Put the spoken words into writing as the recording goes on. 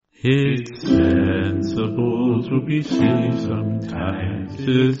It's sensible to be silly sometimes,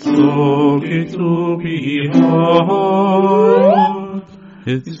 it's okay to be hard.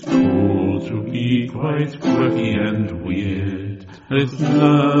 It's cool to be quite quirky and weird, it's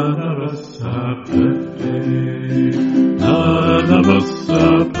none of us are perfect. None of us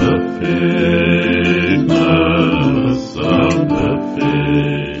are perfect, none of us are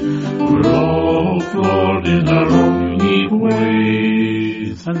perfect. We're all flawed in our own unique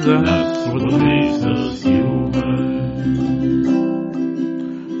ways, and that's what makes us human.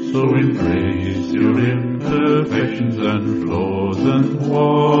 So embrace your imperfections and flaws and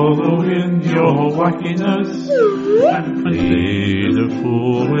wallow in your wackiness, and play the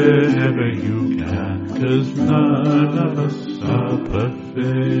fool wherever you can, 'cause none of us are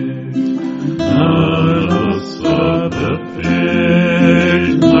perfect. None of us are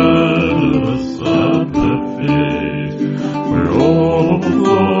perfect, none of us are perfect. We're all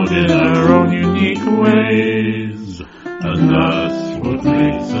flawed in our own unique ways, and that's what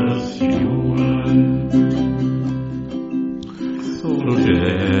makes us human. So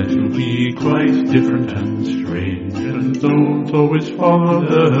dare to be quite different and strange, and don't always follow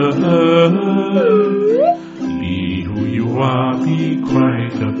the herd. Be who you are, be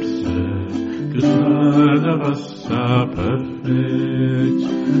quite absurd, 'cause none of us are perfect.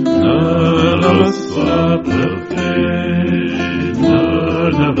 None of us are perfect,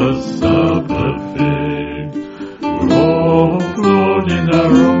 none of us are perfect. We're all flawed in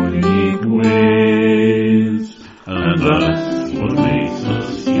our own unique ways, and that's what makes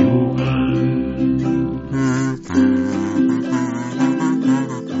us human.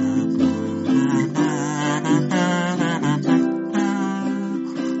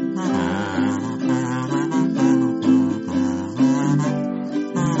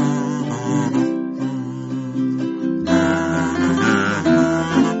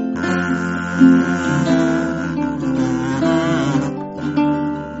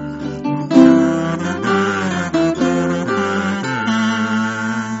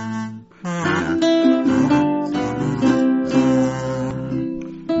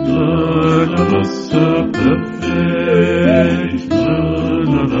 None of us are perfect,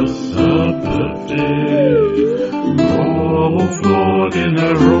 none of us are perfect. We're all flawed in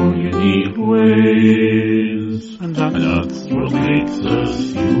our own unique ways, and that's what makes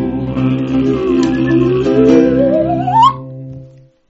us human.